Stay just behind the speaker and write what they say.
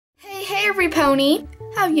Hey every pony!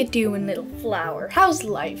 How you doing, little flower? How's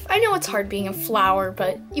life? I know it's hard being a flower,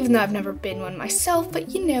 but even though I've never been one myself,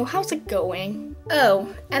 but you know, how's it going?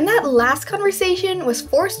 Oh, and that last conversation was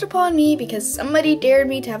forced upon me because somebody dared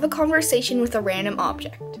me to have a conversation with a random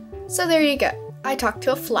object. So there you go. I talked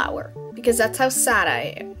to a flower, because that's how sad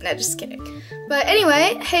I am. No, just kidding. But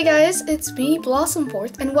anyway, hey guys, it's me,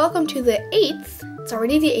 Blossomforth, and welcome to the 8th. It's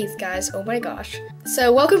already the 8th, guys. Oh my gosh.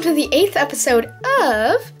 So welcome to the 8th episode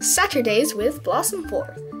of Saturdays with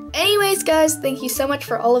Blossomforth. Anyways, guys, thank you so much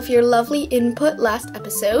for all of your lovely input last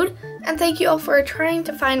episode. And thank you all for trying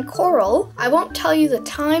to find Coral. I won't tell you the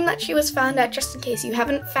time that she was found at just in case you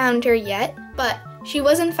haven't found her yet, but she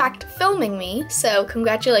was in fact filming me, so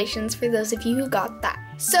congratulations for those of you who got that.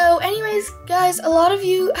 So anyways, guys, a lot of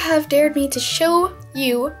you have dared me to show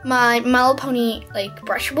you my My Little Pony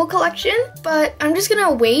brushable collection, but I'm just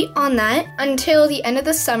gonna wait on that until the end of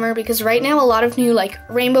the summer because right now a lot of new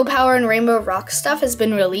Rainbow Power and Rainbow Rock stuff has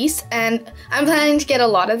been released and I'm planning to get a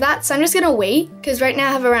lot of that, so I'm just gonna wait because right now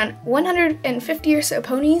I have around 150 or so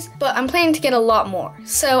ponies, but I'm planning to get a lot more.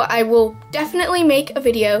 So I will definitely make a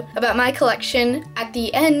video about my collection at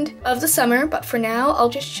the end of the summer, but for now I'll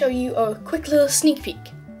just show you a quick little sneak peek.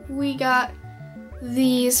 We got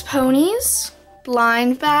these ponies,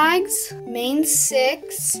 blind bags, main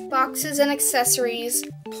 6, boxes and accessories,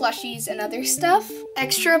 plushies and other stuff,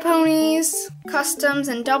 extra ponies, customs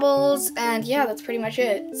and doubles, and yeah, that's pretty much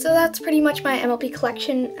it. So that's pretty much my MLP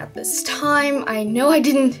collection at this time. I know I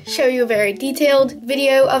didn't show you a very detailed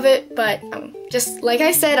video of it, but just like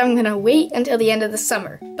I said, I'm gonna wait until the end of the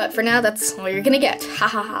summer. But for now, that's all you're gonna get. Ha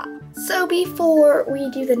ha ha. So before we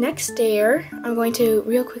do the next dare, I'm going to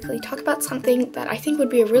real quickly talk about something that I think would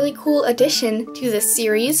be a really cool addition to this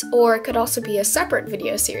series, or it could also be a separate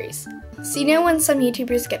video series. So you know when some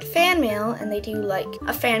YouTubers get fan mail and they do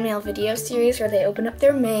a fan mail video series where they open up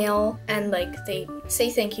their mail and they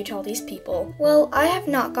say thank you to all these people? Well, I have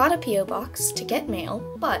not got a PO box to get mail,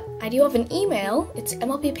 but I do have an email. It's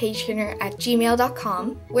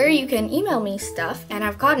mlp-pagetuner@gmail.com where you can email me stuff, and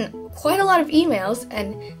I've gotten quite a lot of emails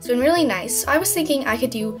and it's been really nice. So I was thinking I could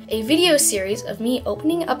do a video series of me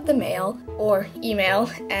opening up the mail or email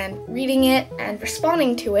and reading it and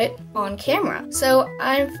responding to it on camera. So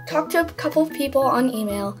I've talked to a couple of people on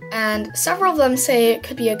email and several of them say it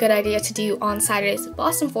could be a good idea to do on Saturdays with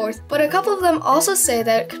Blossomforth, but a couple of them also say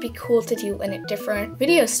that it could be cool to do in a different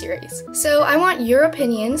video series. So I want your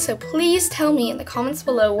opinion, so please tell me in the comments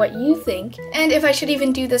below what you think and if I should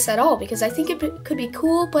even do this at all, because I think it could be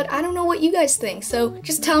cool, but I don't know what you guys think, so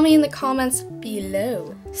just tell me in the comments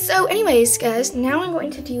below. So anyways, guys, now I'm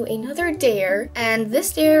going to do another dare, and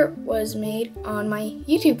this dare was made on my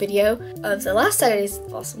YouTube video of the last Saturdays with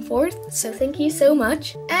Blossomforth, so thank you so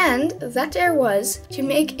much. And that dare was to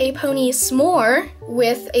make a pony s'more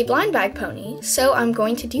with a blind bag pony, so I'm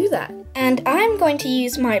going to do that. And I'm going to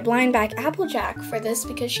use my blind bag Applejack for this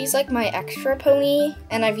because she's my extra pony,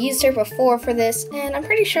 and I've used her before for this, and I'm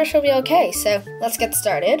pretty sure she'll be okay, so let's get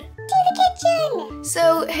started. To the kitchen!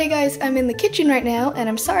 So, hey guys, I'm in the kitchen right now, and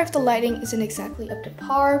I'm sorry if the lighting isn't exactly up to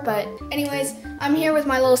par, but anyways, I'm here with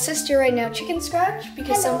my little sister right now, Chicken Scratch,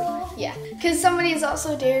 because somebody has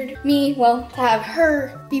also dared me, to have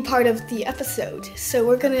her be part of the episode. So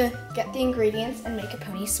we're gonna get the ingredients and make a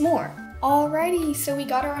pony s'more. Alrighty, so we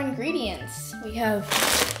got our ingredients. We have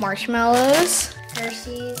marshmallows,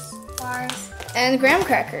 Hershey's bars, and graham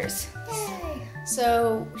crackers. Yay.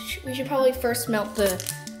 So we should probably first melt the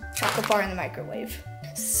chocolate bar in the microwave.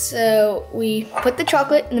 So we put the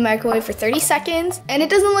chocolate in the microwave for 30 seconds, and it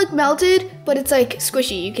doesn't look melted, but it's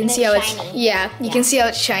squishy. You can see how it's shiny. You can see how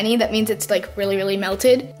it's shiny. That means it's really, really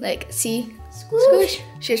melted. See? Squish.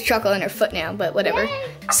 She has chocolate on her foot now, but whatever. Yay.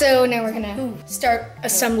 So now we're gonna start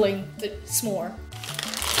assembling the s'more.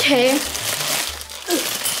 Okay.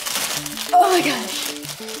 Oh my gosh.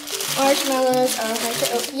 Marshmallows are hard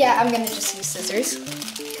to open. Yeah, I'm gonna just use scissors.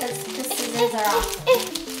 Because the scissors are off.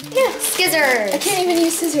 Yeah, scissors. I can't even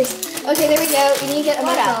use scissors. Okay, there we go. We need to get a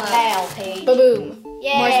marshmallow. Ba-boom.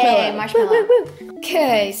 Yay, marshmallow. Woo.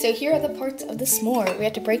 Okay, so here are the parts of the s'more. We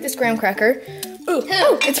have to break this graham cracker. Ooh,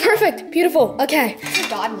 it's perfect. Beautiful. Okay. It's a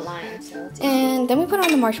dotted line, so it's and then we put on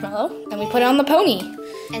the marshmallow, and we put on the pony.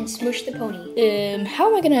 And smoosh the pony. How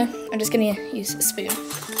am I gonna... I'm just gonna use a spoon.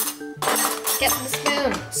 Get the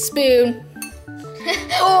spoon. Spoon.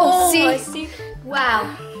 Oh, see?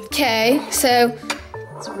 Wow. Okay, so...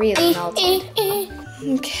 It's really melted.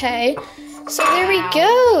 Okay. So there we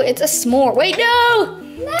go. It's a s'more. Wait, no!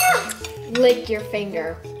 Lick your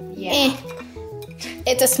finger. Yeah.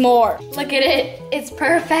 It's a s'more. Look at it. It's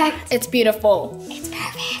perfect. It's beautiful. It's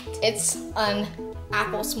perfect. It's an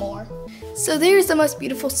apple s'more. So there's the most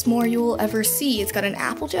beautiful s'more you will ever see. It's got an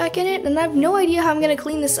Applejack in it, and I have no idea how I'm gonna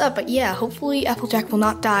clean this up, but yeah, hopefully Applejack will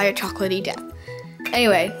not die a chocolatey death.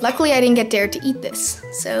 Anyway, luckily I didn't get dared to eat this,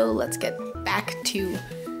 so let's get back to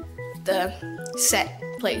the set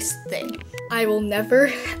place thing. I will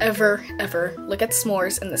never, ever, ever look at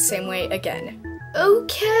s'mores in the same way again.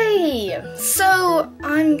 Okay, so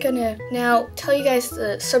I'm gonna now tell you guys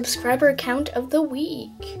the subscriber count of the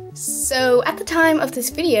week. So at the time of this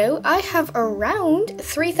video, I have around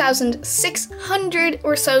 3,600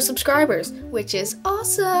 or so subscribers, which is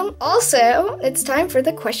awesome. Also, it's time for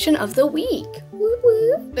the question of the week. Woo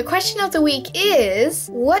woo. The question of the week is,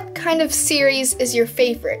 what kind of series is your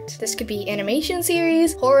favorite? This could be animation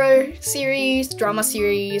series, horror series, drama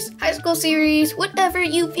series, high school series, whatever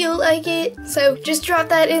you feel like it. So just drop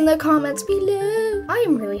that in the comments below. I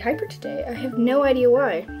am really hyper today. I have no idea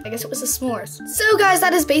why. I guess it was the s'mores. So guys,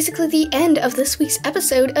 that is basically the end of this week's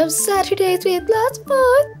episode of Saturdays with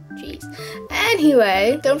Blossomforth. Jeez.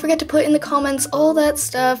 Anyway, don't forget to put in the comments all that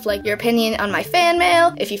stuff, like your opinion on my fan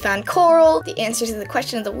mail, if you found coral, the answer to the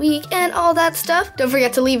question of the week, and all that stuff. Don't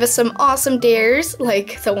forget to leave us some awesome dares,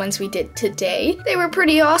 like the ones we did today. They were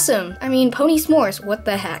pretty awesome. I mean, pony s'mores, what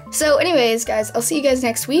the heck. So anyways, guys, I'll see you guys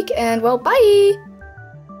next week, and well, bye!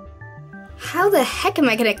 How the heck am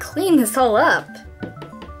I gonna clean this all up?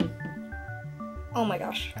 Oh my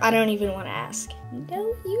gosh, I don't even want to ask.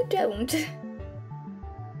 No, you don't.